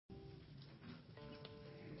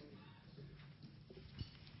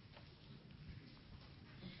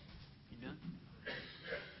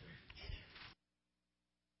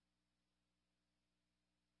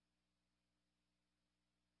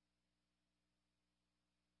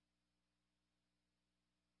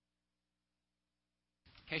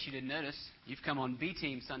In case you didn't notice, you've come on B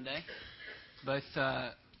Team Sunday. Both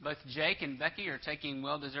Jake and Becky are taking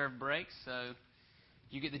well-deserved breaks, so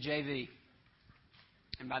you get the JV.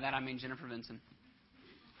 And by that I mean Jennifer Vinson.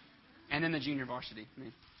 And then the junior varsity.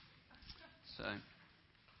 So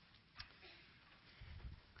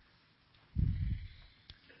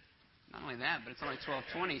not only that, but it's only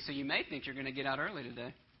 12:20, so you may think you're going to get out early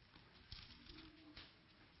today.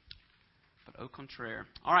 But au contraire.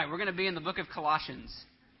 All right, we're going to be in the book of Colossians.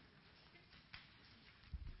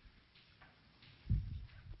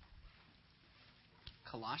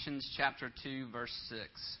 Colossians chapter 2, verse 6.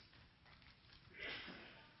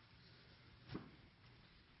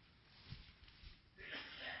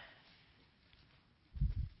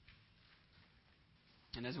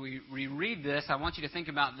 And as we reread this, I want you to think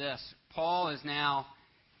about this. Paul is now,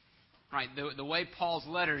 right, the way Paul's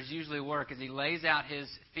letters usually work is he lays out his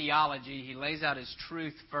theology, he lays out his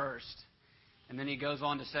truth first, and then he goes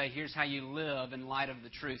on to say, here's how you live in light of the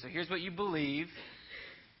truth. So here's what you believe,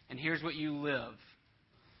 and here's what you live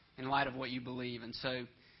in light of what you believe. And so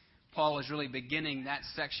Paul is really beginning that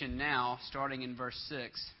section now, starting in verse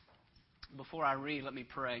 6. Before I read, let me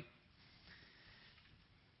pray.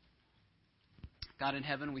 God in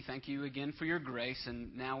heaven, we thank you again for your grace,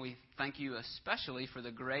 and now we thank you especially for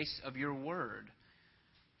the grace of your word,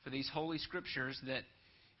 for these holy scriptures that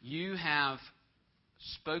you have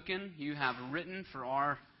spoken, you have written for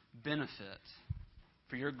our benefit,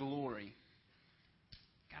 for your glory.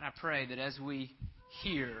 God, I pray that as we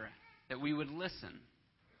hear, that we would listen.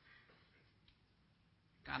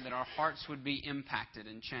 God, that our hearts would be impacted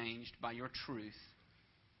and changed by your truth.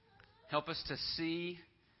 Help us to see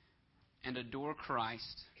and adore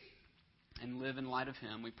Christ and live in light of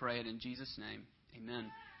Him. We pray it in Jesus' name. Amen.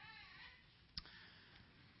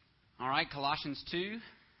 All right, Colossians 2,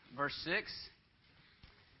 verse 6.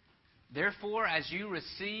 Therefore, as you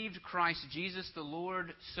received Christ Jesus the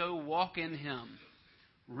Lord, so walk in Him,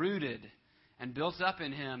 rooted and built up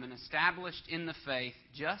in Him and established in the faith,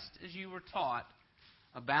 just as you were taught,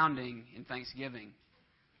 abounding in thanksgiving.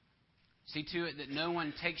 See to it that no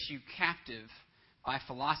one takes you captive by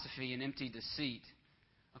philosophy and empty deceit,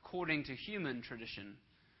 according to human tradition,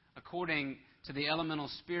 according to the elemental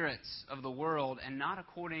spirits of the world, and not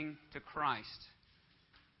according to Christ.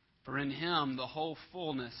 For in Him the whole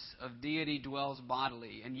fullness of deity dwells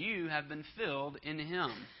bodily, and you have been filled in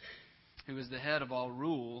Him, who is the head of all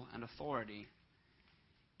rule and authority.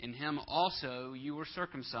 In Him also you were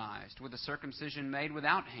circumcised, with a circumcision made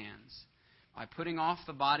without hands, by putting off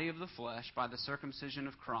the body of the flesh by the circumcision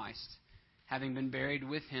of Christ, having been buried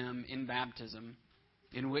with Him in baptism,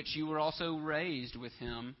 in which you were also raised with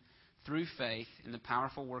Him through faith in the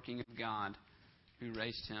powerful working of God, who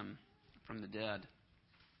raised Him from the dead.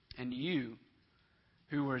 And you,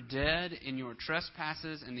 who were dead in your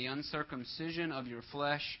trespasses and the uncircumcision of your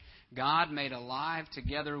flesh, God made alive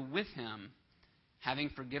together with Him, having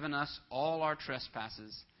forgiven us all our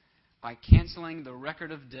trespasses, by canceling the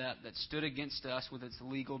record of debt that stood against us with its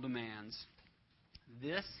legal demands.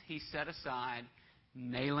 This He set aside,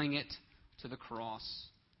 nailing it to the cross.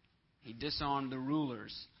 He disarmed the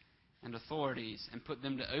rulers and authorities and put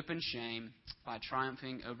them to open shame by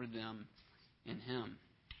triumphing over them in Him.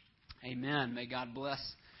 Amen. May God bless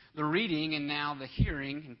the reading and now the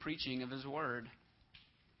hearing and preaching of His Word.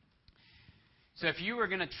 So if you were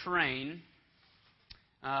going to train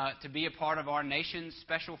to be a part of our nation's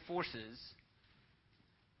special forces,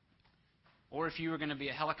 or if you were going to be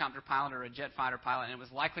a helicopter pilot or a jet fighter pilot, and it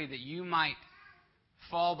was likely that you might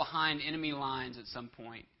fall behind enemy lines at some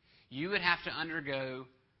point, you would have to undergo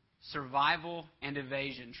survival and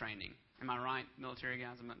evasion training. Am I right, military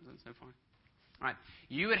guys? So far? All right.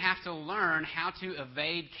 You would have to learn how to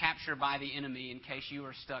evade capture by the enemy in case you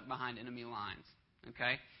are stuck behind enemy lines.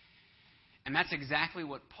 Okay? And that's exactly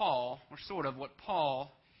what Paul, or sort of what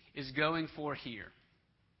Paul, is going for here.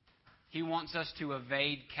 He wants us to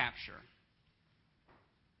evade capture.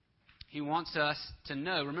 He wants us to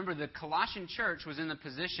know. Remember, the Colossian church was in the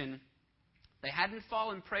position, they hadn't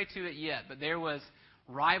fallen prey to it yet, but there was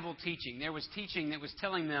rival teaching. There was teaching that was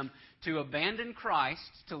telling them to abandon Christ,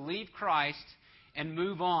 to leave Christ, and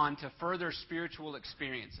move on to further spiritual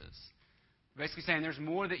experiences. Basically saying there's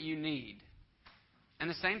more that you need. And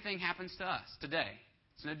the same thing happens to us today.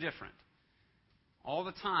 It's no different. All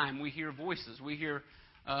the time we hear voices, we hear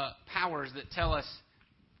powers that tell us,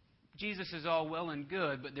 Jesus is all well and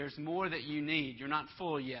good, but there's more that you need. You're not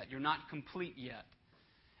full yet. You're not complete yet.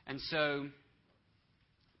 And so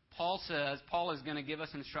Paul is going to give us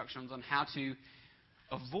instructions on how to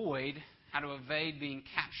evade being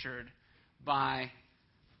captured by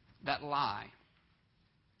that lie.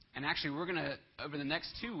 And actually, we're going to, over the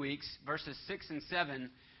next 2 weeks, verses 6 and 7,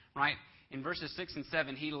 right? In verses 6 and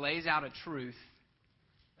 7, he lays out a truth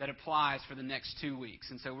that applies for the next 2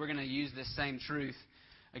 weeks. And so we're going to use this same truth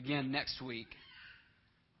again next week.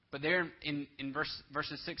 But there in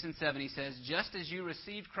verses 6 and 7, he says, just as you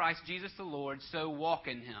received Christ Jesus the Lord, so walk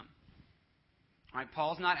in him. All right,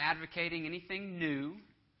 Paul's not advocating anything new.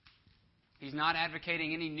 He's not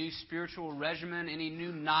advocating any new spiritual regimen, any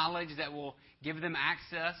new knowledge that will give them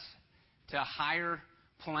access to higher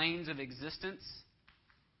planes of existence.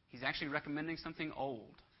 He's actually recommending something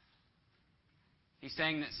old. He's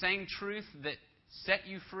saying that same truth that set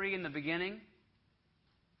you free in the beginning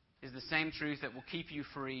is the same truth that will keep you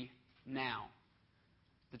free now.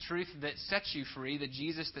 The truth that sets you free, the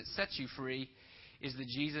Jesus that sets you free, is the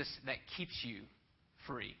Jesus that keeps you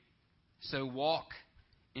free. So walk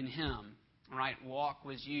in him. Right? Walk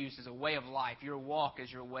was used as a way of life. Your walk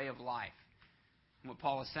is your way of life. And what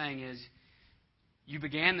Paul is saying is, you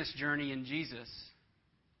began this journey in Jesus,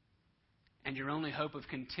 and your only hope of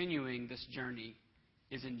continuing this journey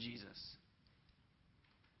is in Jesus.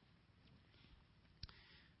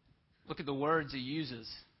 Look at the words he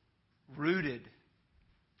uses. Rooted,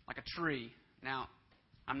 like a tree. Now,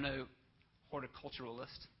 I'm no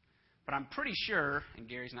horticulturalist, but I'm pretty sure, and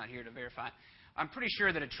Gary's not here to verify it, I'm pretty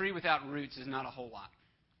sure that a tree without roots is not a whole lot.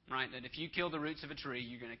 Right? That if you kill the roots of a tree,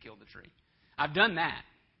 you're going to kill the tree. I've done that.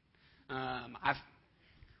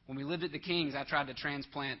 When we lived at the Kings, I tried to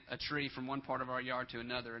transplant a tree from one part of our yard to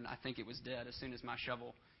another, and I think it was dead as soon as my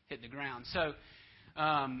shovel hit the ground. So,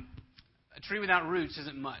 a tree without roots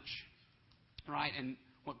isn't much. Right? And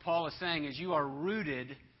what Paul is saying is you are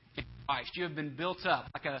rooted in Christ. You have been built up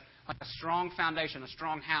like a strong foundation, a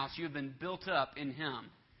strong house. You have been built up in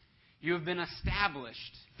him. You have been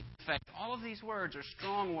established in faith. All of these words are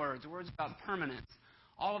strong words, words about permanence.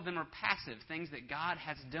 All of them are passive, things that God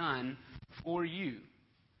has done for you.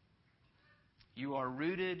 You are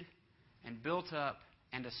rooted and built up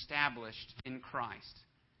and established in Christ.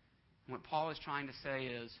 And what Paul is trying to say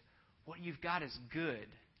is, what you've got is good.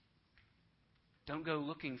 Don't go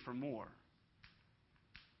looking for more.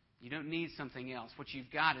 You don't need something else. What you've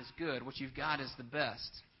got is good. What you've got is the best.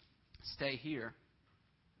 Stay here.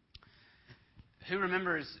 Who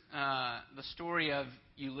remembers the story of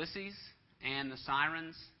Ulysses and the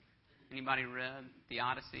Sirens? Anybody read the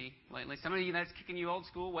Odyssey lately? Some of you, that's kicking you old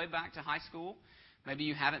school, way back to high school. Maybe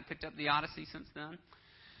you haven't picked up the Odyssey since then.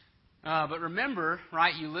 But remember,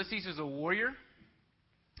 right, Ulysses is a warrior,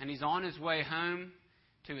 and he's on his way home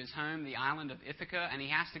to his home, the island of Ithaca, and he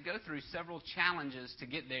has to go through several challenges to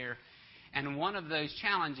get there. And one of those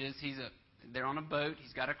challenges, they're on a boat,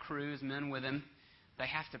 he's got a crew, his men with him. They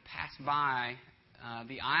have to pass by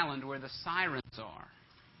the island where the sirens are.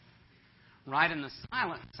 Right? And the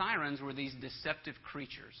sirens were these deceptive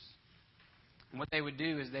creatures. And what they would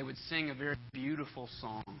do is they would sing a very beautiful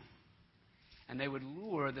song. And they would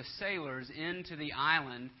lure the sailors into the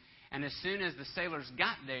island. And as soon as the sailors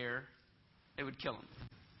got there, they would kill them.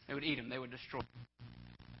 They would eat them. They would destroy them.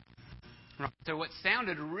 Right? So what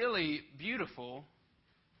sounded really beautiful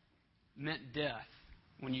meant death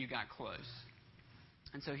when you got close.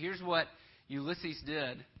 And so here's what Ulysses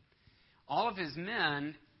did. All of his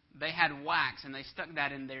men, they had wax, and they stuck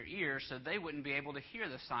that in their ears so they wouldn't be able to hear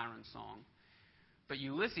the siren song. But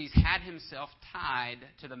Ulysses had himself tied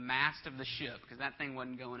to the mast of the ship because that thing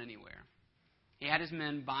wasn't going anywhere. He had his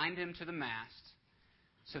men bind him to the mast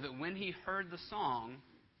so that when he heard the song,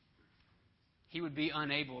 he would be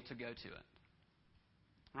unable to go to it.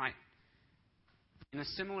 Right? In a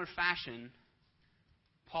similar fashion,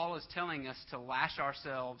 Paul is telling us to lash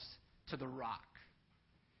ourselves to the rock,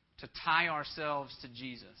 to tie ourselves to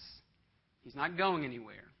Jesus. He's not going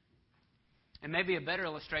anywhere. And maybe a better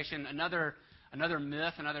illustration, another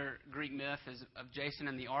myth, another Greek myth is of Jason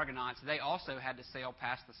and the Argonauts. They also had to sail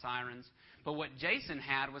past the sirens. But what Jason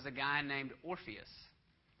had was a guy named Orpheus.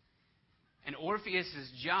 And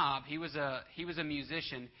Orpheus' job, he was a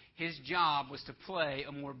musician. His job was to play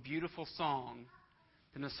a more beautiful song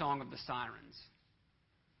than the song of the sirens.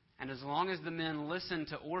 And as long as the men listened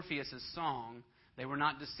to Orpheus' song, they were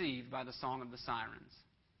not deceived by the song of the sirens.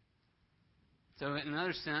 So in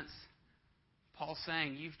another sense, Paul's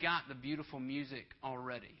saying, you've got the beautiful music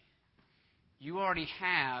already. You already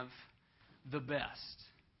have the best.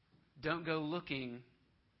 Don't go looking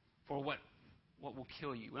for what will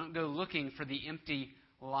kill you. Don't go looking for the empty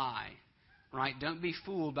lie. Right? Don't be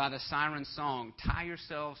fooled by the siren song. Tie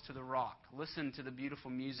yourselves to the rock. Listen to the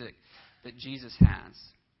beautiful music that Jesus has.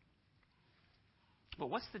 But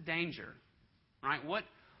what's the danger? Right?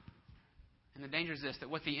 And the danger is this, that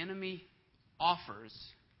what the enemy offers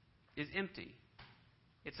is empty.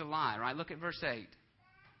 It's a lie, right? Look at verse 8.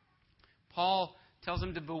 Paul tells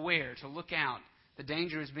them to beware, to look out. The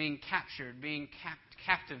danger is being captured, being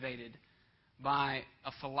captivated by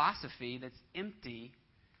a philosophy that's empty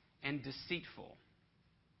and deceitful.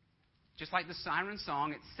 Just like the siren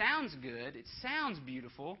song, it sounds good, it sounds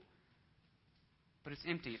beautiful, but it's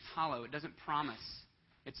empty, it's hollow, it doesn't promise.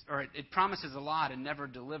 It promises a lot and never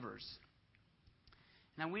delivers.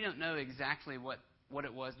 Now, we don't know exactly what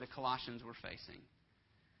it was the Colossians were facing.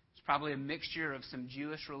 It's probably a mixture of some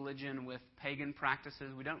Jewish religion with pagan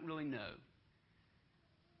practices. We don't really know.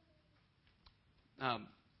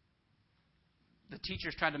 The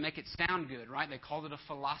teachers tried to make it sound good, right? They called it a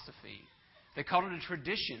philosophy. They called it a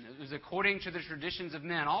tradition. It was according to the traditions of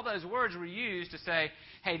men. All those words were used to say,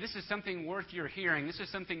 hey, this is something worth your hearing. This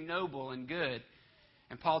is something noble and good.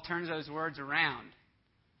 And Paul turns those words around.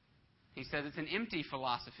 He says it's an empty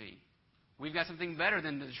philosophy. We've got something better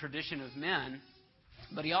than the tradition of men.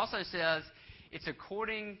 But he also says it's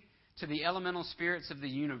according to the elemental spirits of the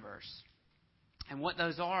universe. And what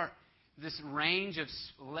those are, this range of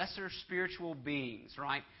lesser spiritual beings,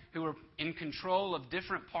 right, who are in control of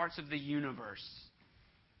different parts of the universe.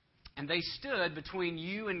 And they stood between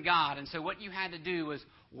you and God. And so what you had to do was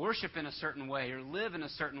worship in a certain way or live in a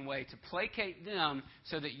certain way to placate them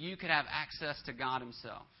so that you could have access to God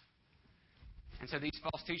himself. And so these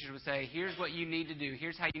false teachers would say, here's what you need to do.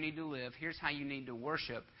 Here's how you need to live. Here's how you need to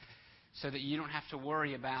worship so that you don't have to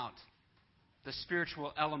worry about the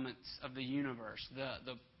spiritual elements of the universe,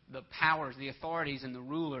 the powers, the authorities, and the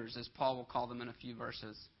rulers, as Paul will call them in a few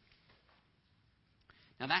verses.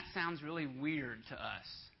 Now that sounds really weird to us.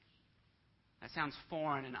 That sounds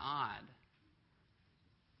foreign and odd.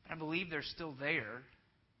 But I believe they're still there.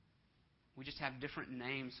 We just have different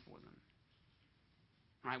names for them.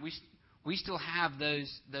 Right? We still have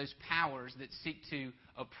those powers that seek to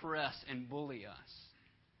oppress and bully us.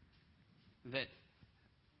 That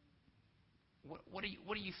what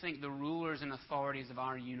do you think the rulers and authorities of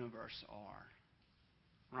our universe are?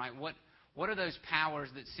 Right? What are those powers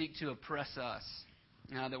that seek to oppress us,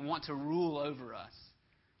 that want to rule over us?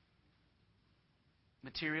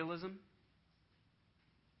 Materialism?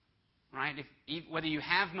 Right? Whether you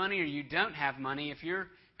have money or you don't have money, if you're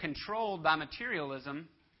controlled by materialism,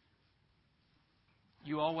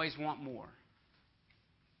 you always want more.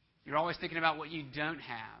 You're always thinking about what you don't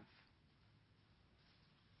have.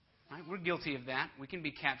 Right? We're guilty of that. We can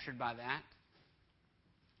be captured by that.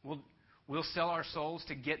 We'll sell our souls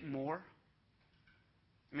to get more.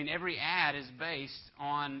 I mean, every ad is based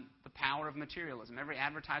on the power of materialism. Every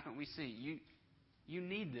advertisement we see, you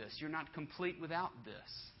need this. You're not complete without this.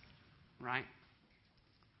 Right?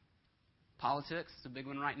 Politics is a big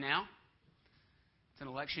one right now. It's an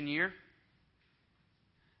election year.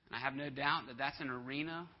 And I have no doubt that that's an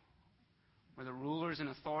arena where the rulers and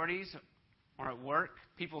authorities are at work.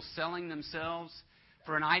 People selling themselves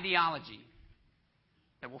for an ideology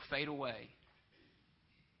that will fade away.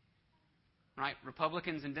 Right?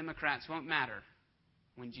 Republicans and Democrats won't matter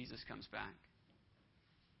when Jesus comes back.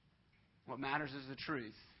 What matters is the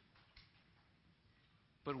truth.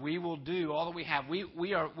 But we will do all that we have. We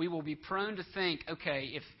will be prone to think,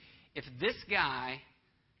 okay, if this guy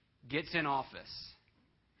gets in office,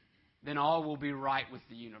 then all will be right with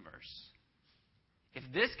the universe. If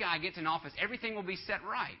this guy gets in office, everything will be set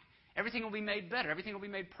right. Everything will be made better. Everything will be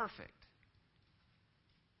made perfect.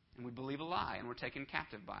 And we believe a lie, and we're taken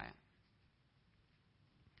captive by it.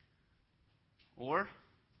 Or,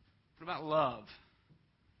 what about love?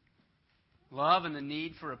 Love and the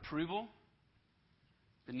need for approval,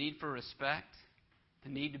 the need for respect, the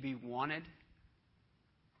need to be wanted.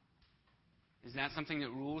 Is that something that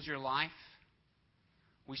rules your life?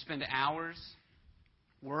 We spend hours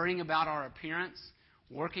worrying about our appearance,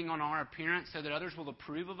 working on our appearance so that others will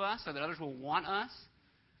approve of us, so that others will want us.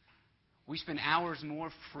 We spend hours more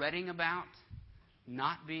fretting about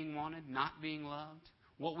not being wanted, not being loved,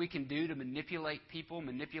 what we can do to manipulate people,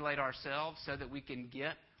 manipulate ourselves so that we can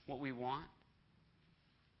get what we want.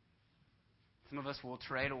 Some of us will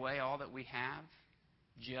trade away all that we have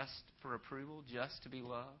just for approval, just to be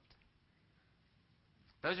loved.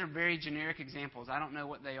 Those are very generic examples. I don't know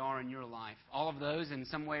what they are in your life. All of those in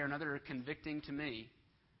some way or another are convicting to me.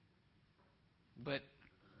 But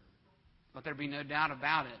let there be no doubt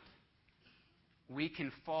about it. We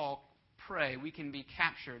can fall prey. We can be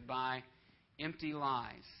captured by empty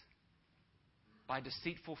lies, by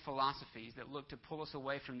deceitful philosophies that look to pull us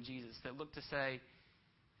away from Jesus, that look to say,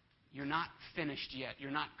 you're not finished yet.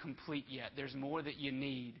 You're not complete yet. There's more that you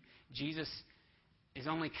need. Jesus is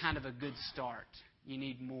only kind of a good start. You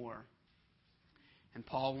need more. And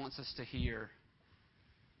Paul wants us to hear,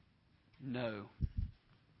 no.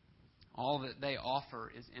 All that they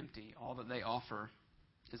offer is empty. All that they offer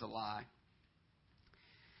is a lie.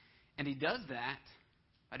 And he does that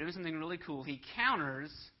by doing something really cool. He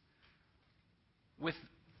counters with,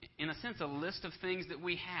 in a sense, a list of things that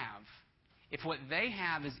we have. If what they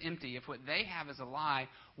have is empty, if what they have is a lie,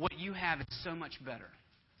 what you have is so much better.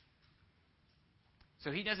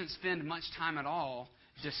 So he doesn't spend much time at all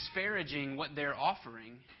disparaging what they're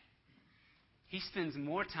offering. He spends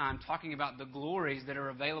more time talking about the glories that are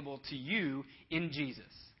available to you in Jesus.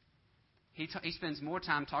 He spends more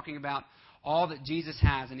time talking about all that Jesus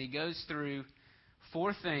has, and he goes through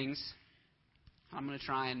 4 things. I'm going to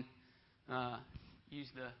try and use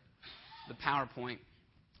the PowerPoint.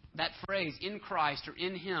 That phrase, in Christ or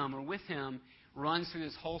in Him or with Him, runs through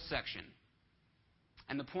this whole section.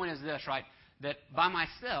 And the point is this, right? That by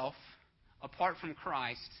myself, apart from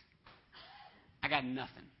Christ, I got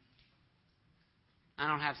nothing. I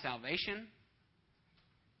don't have salvation.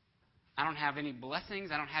 I don't have any blessings.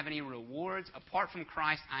 I don't have any rewards. Apart from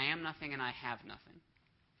Christ, I am nothing and I have nothing.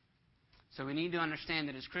 So we need to understand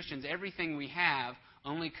that as Christians, everything we have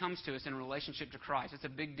only comes to us in relationship to Christ. It's a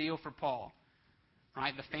big deal for Paul.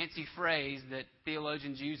 Right? The fancy phrase that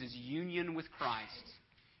theologians use is union with Christ.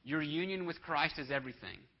 Your union with Christ is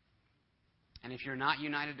everything. And if you're not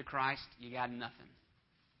united to Christ, you got nothing.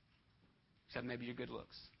 Except maybe your good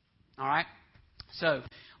looks. All right? So,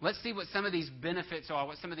 let's see what some of these benefits are,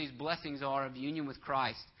 what some of these blessings are of union with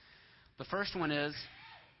Christ. The first one is,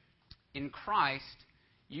 in Christ,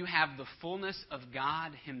 you have the fullness of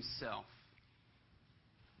God Himself.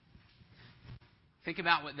 Think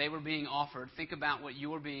about what they were being offered. Think about what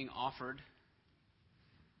you're being offered.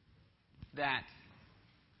 That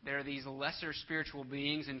there are these lesser spiritual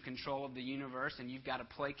beings in control of the universe, and you've got to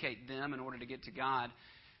placate them in order to get to God.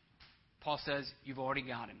 Paul says, you've already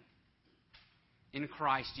got Him. In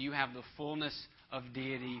Christ, you have the fullness of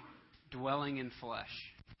deity dwelling in flesh.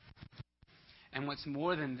 And what's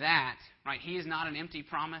more than that, right, He is not an empty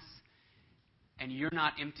promise, and you're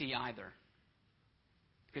not empty either.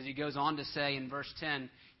 Because he goes on to say in verse 10,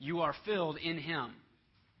 you are filled in Him.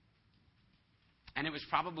 And it was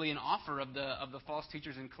probably an offer of the false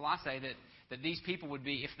teachers in Colossae that these people would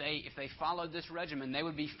be, if they followed this regimen, they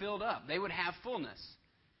would be filled up. They would have fullness.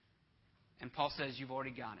 And Paul says, you've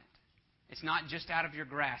already got it. It's not just out of your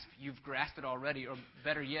grasp. You've grasped it already. Or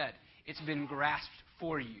better yet, it's been grasped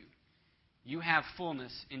for you. You have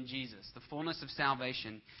fullness in Jesus. The fullness of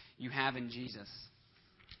salvation you have in Jesus.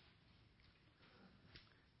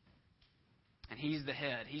 And He's the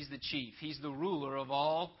head. He's the chief. He's the ruler of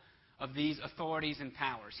all of these authorities and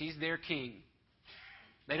powers. He's their king.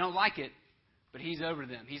 They don't like it, but He's over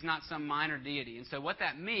them. He's not some minor deity. And so what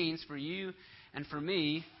that means for you and for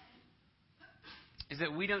me is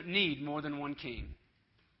that we don't need more than one king.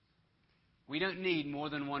 We don't need more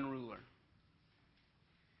than one ruler.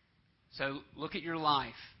 So look at your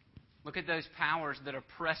life. Look at those powers that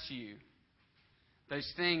oppress you. Those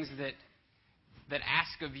things that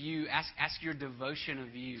ask of you, ask your devotion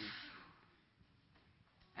of you.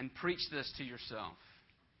 And preach this to yourself.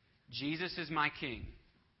 Jesus is my king.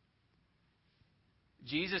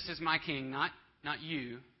 Jesus is my king, not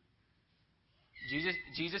you.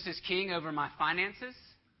 Jesus is king over my finances,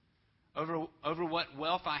 over what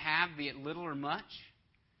wealth I have, be it little or much.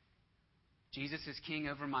 Jesus is king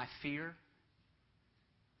over my fear.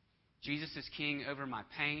 Jesus is king over my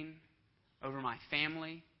pain, over my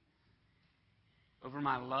family, over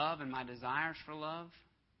my love and my desires for love.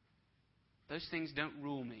 Those things don't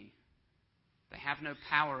rule me. They have no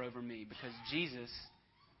power over me because Jesus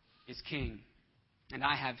is king and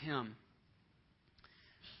I have Him.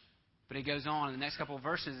 But he goes on in the next couple of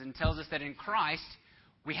verses and tells us that in Christ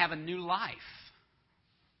we have a new life.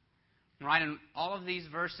 Right? And all of these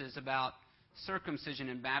verses about circumcision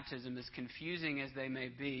and baptism, as confusing as they may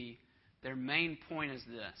be, their main point is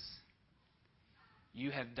this.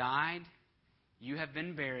 You have died, you have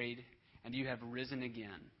been buried, and you have risen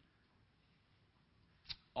again.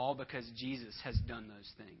 All because Jesus has done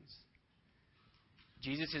those things.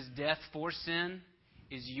 Jesus' death for sin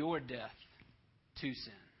is your death to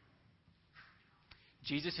sin.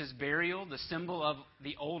 Jesus' burial, the symbol of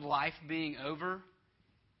the old life being over,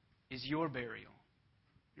 is your burial.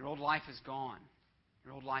 Your old life is gone.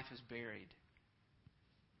 Your old life is buried.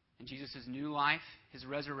 And Jesus' new life, His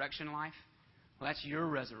resurrection life, well, that's your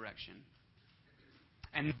resurrection.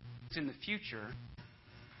 And it's in the future,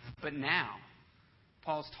 but now,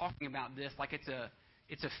 Paul's talking about this like it's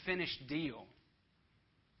a finished deal.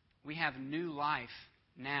 We have new life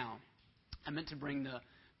now. I meant to bring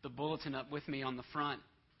the bulletin up with me on the front.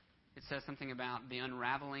 It says something about the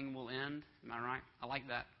unraveling will end. Am I right? I like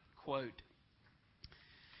that quote.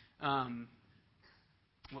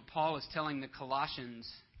 What Paul is telling the Colossians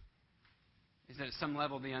is that at some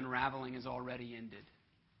level the unraveling has already ended.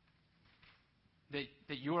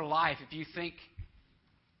 That your life, if you think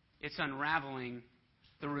it's unraveling,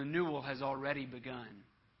 the renewal has already begun.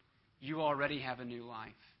 You already have a new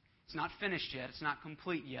life. It's not finished yet. It's not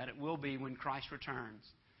complete yet. It will be when Christ returns.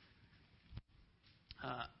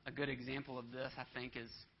 A good example of this, I think, is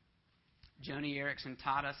Joni Eareckson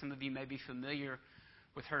Tada. Some of you may be familiar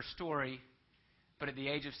with her story, but at the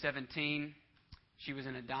age of 17, she was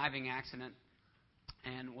in a diving accident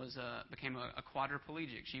and became a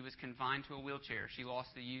quadriplegic. She was confined to a wheelchair. She lost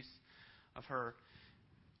the use of her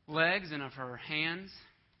legs and of her hands.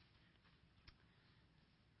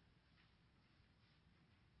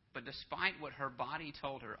 But despite what her body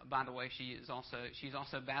told her, by the way, she's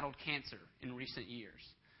also battled cancer in recent years.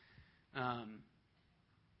 And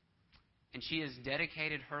she has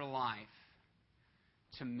dedicated her life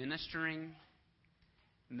to ministering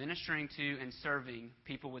to and serving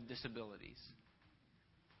people with disabilities.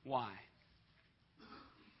 Why?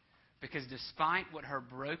 Because despite what her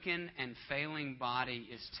broken and failing body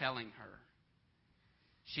is telling her,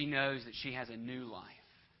 she knows that she has a new life.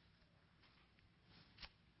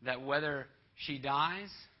 That whether she dies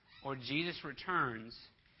or Jesus returns,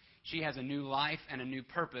 she has a new life and a new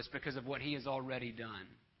purpose because of what He has already done.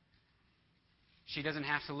 She doesn't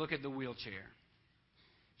have to look at the wheelchair.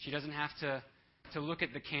 She doesn't have to look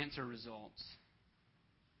at the cancer results.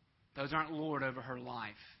 Those aren't Lord over her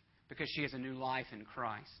life because she has a new life in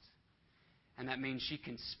Christ. And that means she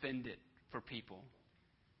can spend it for people.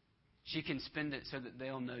 She can spend it so that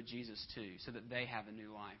they'll know Jesus too, so that they have a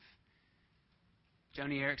new life.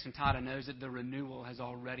 Joni Eareckson Tada knows that the renewal has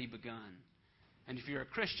already begun. And if you're a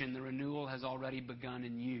Christian, the renewal has already begun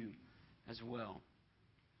in you as well.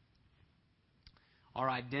 Our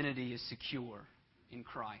identity is secure in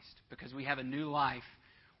Christ because we have a new life.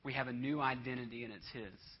 We have a new identity, and it's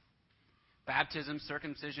His. Baptism,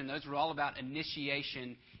 circumcision, those are all about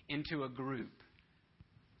initiation into a group.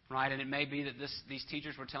 Right? And it may be that these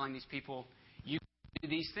teachers were telling these people, you do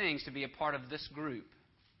these things to be a part of this group.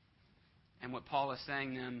 And what Paul is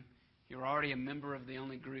saying to them, you're already a member of the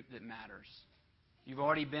only group that matters. You've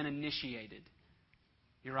already been initiated.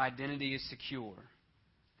 Your identity is secure.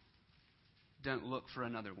 Don't look for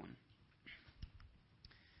another one.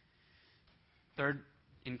 Third,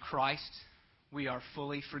 in Christ, we are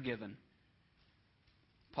fully forgiven.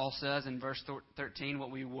 Paul says in verse 13, what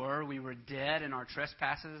we were dead in our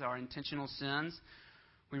trespasses, our intentional sins.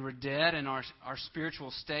 We were dead in our spiritual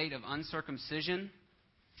state of uncircumcision.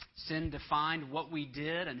 Sin defined what we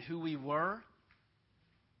did and who we were.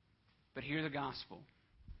 But hear the gospel.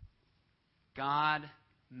 God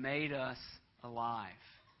made us alive.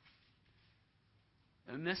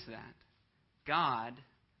 Don't miss that. God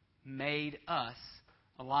made us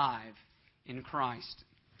alive in Christ.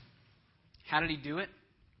 How did He do it?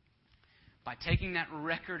 By taking that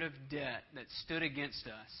record of debt that stood against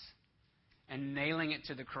us and nailing it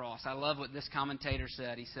to the cross. I love what this commentator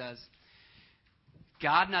said. He says,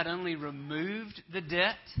 God not only removed the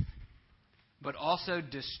debt, but also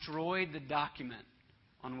destroyed the document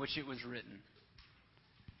on which it was written.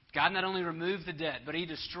 God not only removed the debt, but He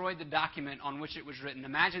destroyed the document on which it was written.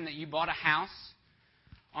 Imagine that you bought a house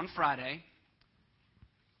on Friday,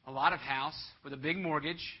 a lot of house, with a big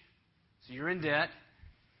mortgage, so you're in debt,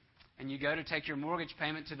 and you go to take your mortgage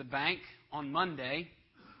payment to the bank on Monday,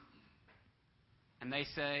 and they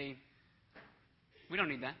say, we don't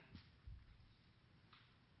need that.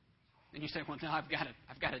 And you say, well, no, I've got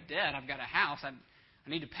a debt. I've got a house. I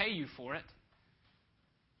need to pay you for it.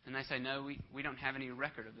 And they say, no, we don't have any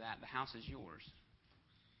record of that. The house is yours.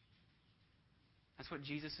 That's what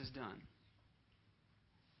Jesus has done.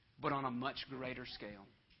 But on a much greater scale.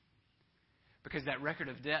 Because that record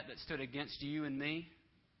of debt that stood against you and me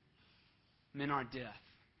meant our death.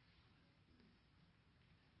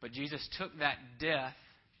 But Jesus took that death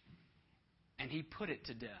and He put it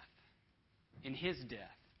to death in His death.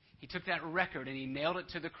 He took that record and He nailed it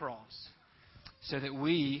to the cross so that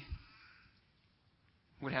we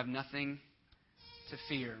would have nothing to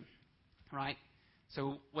fear. Right?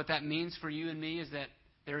 So what that means for you and me is that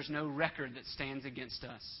there is no record that stands against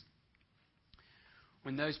us.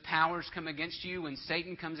 When those powers come against you, when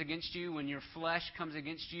Satan comes against you, when your flesh comes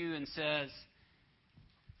against you and says,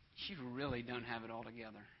 you really don't have it all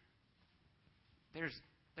together.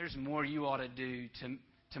 There's more you ought to do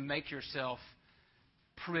to make yourself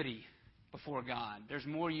pretty before God. There's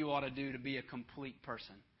more you ought to do to be a complete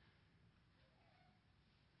person.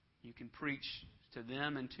 You can preach to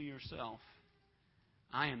them and to yourself,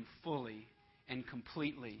 I am fully and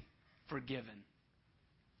completely forgiven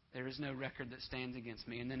There is no record that stands against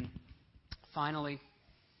me. And then finally,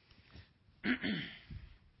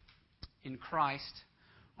 in Christ,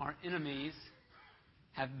 our enemies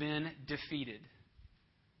have been defeated.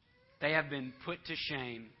 They have been put to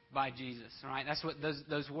shame by Jesus. All right? That's what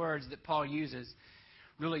those words that Paul uses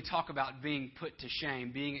really talk about, being put to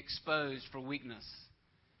shame, being exposed for weakness.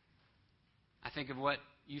 I think of what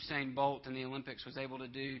Usain Bolt in the Olympics was able to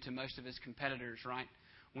do to most of his competitors, right?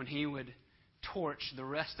 When he would torch the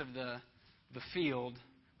rest of the field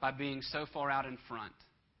by being so far out in front.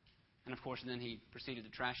 And of course, then he proceeded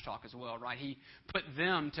to trash talk as well, right? He put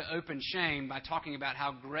them to open shame by talking about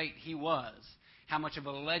how great he was, how much of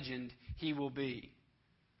a legend he will be.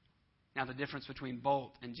 Now, the difference between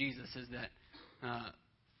Bolt and Jesus is that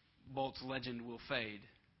Bolt's legend will fade,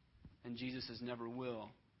 and Jesus' never will.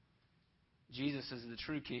 Jesus is the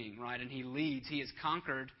true king, right? And he leads. He has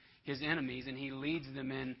conquered his enemies, and he leads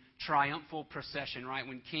them in triumphal procession, right?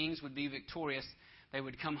 When kings would be victorious, they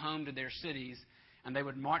would come home to their cities, and they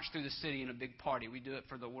would march through the city in a big party. We do it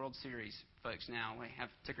for the World Series folks now. We have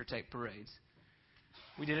ticker tape parades.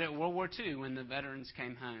 We did it at World War II when the veterans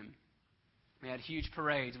came home. We had huge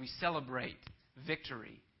parades. We celebrate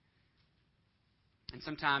victory. And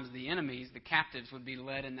sometimes the enemies, the captives, would be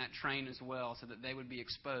led in that train as well, so that they would be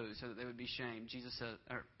exposed, so that they would be shamed.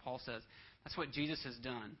 Paul says, that's what Jesus has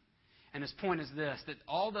done. And his point is this, that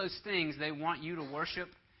all those things they want you to worship,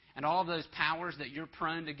 and all those powers that you're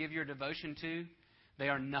prone to give your devotion to, they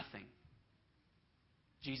are nothing.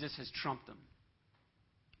 Jesus has trumped them.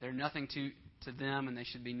 They're nothing to them, and they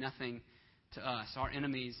should be nothing to us. Our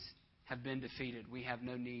enemies have been defeated. We have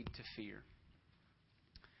no need to fear.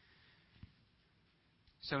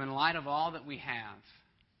 So in light of all that we have,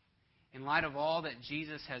 in light of all that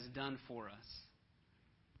Jesus has done for us,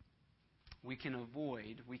 we can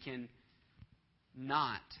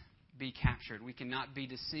not be captured. We cannot be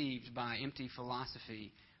deceived by empty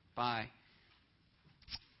philosophy, by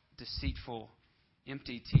deceitful,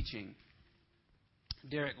 empty teaching.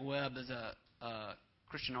 Derek Webb is a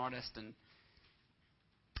Christian artist, and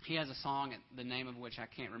he has a song, the name of which I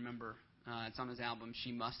can't remember. It's on his album,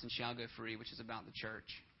 She Must and Shall Go Free, which is about the church.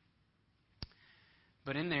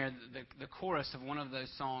 But in there, the chorus of one of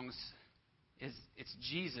those songs it's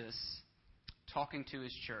Jesus talking to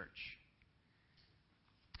his church.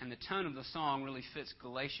 And the tone of the song really fits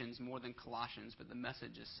Galatians more than Colossians, but the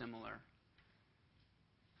message is similar.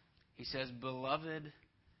 He says, "Beloved,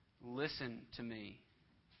 listen to me.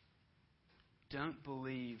 Don't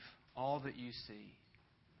believe all that you see.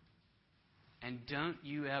 And don't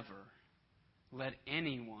you ever let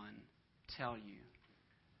anyone tell you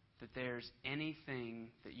that there's anything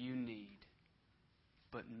that you need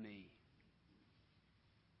but me."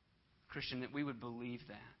 Christian, that we would believe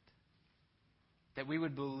that. That we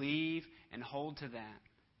would believe and hold to that.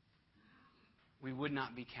 We would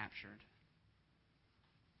not be captured.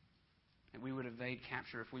 That we would evade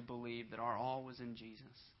capture if we believed that our all was in Jesus.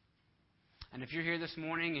 And if you're here this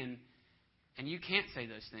morning and you can't say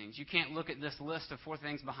those things, you can't look at this list of 4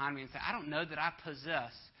 things behind me and say, I don't know that I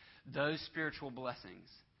possess those spiritual blessings.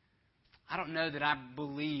 I don't know that I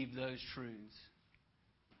believe those truths.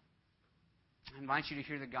 I invite you to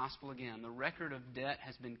hear the gospel again. The record of debt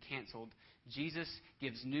has been canceled. Jesus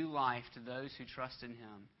gives new life to those who trust in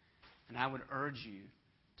Him. And I would urge you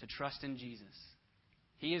to trust in Jesus.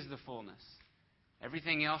 He is the fullness.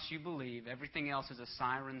 Everything else you believe, everything else is a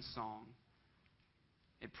siren song.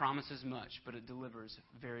 It promises much, but it delivers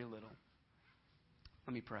very little.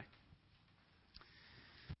 Let me pray.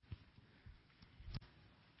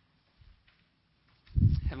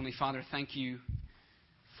 Heavenly Father, thank you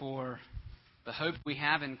for the hope we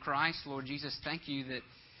have in Christ. Lord Jesus, thank you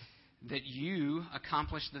that you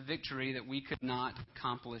accomplished the victory that we could not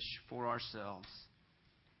accomplish for ourselves.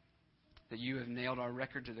 That you have nailed our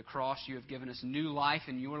record to the cross. You have given us new life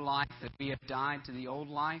in your life, that we have died to the old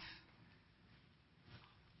life.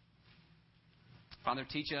 Father,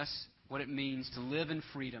 teach us what it means to live in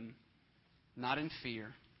freedom, not in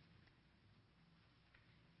fear.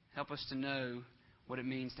 Help us to know what it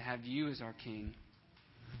means to have you as our King,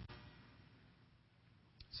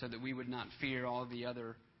 so that we would not fear all the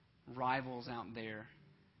other rivals out there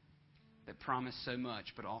that promise so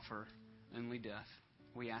much but offer only death.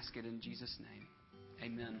 We ask it in Jesus' name.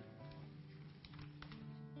 Amen.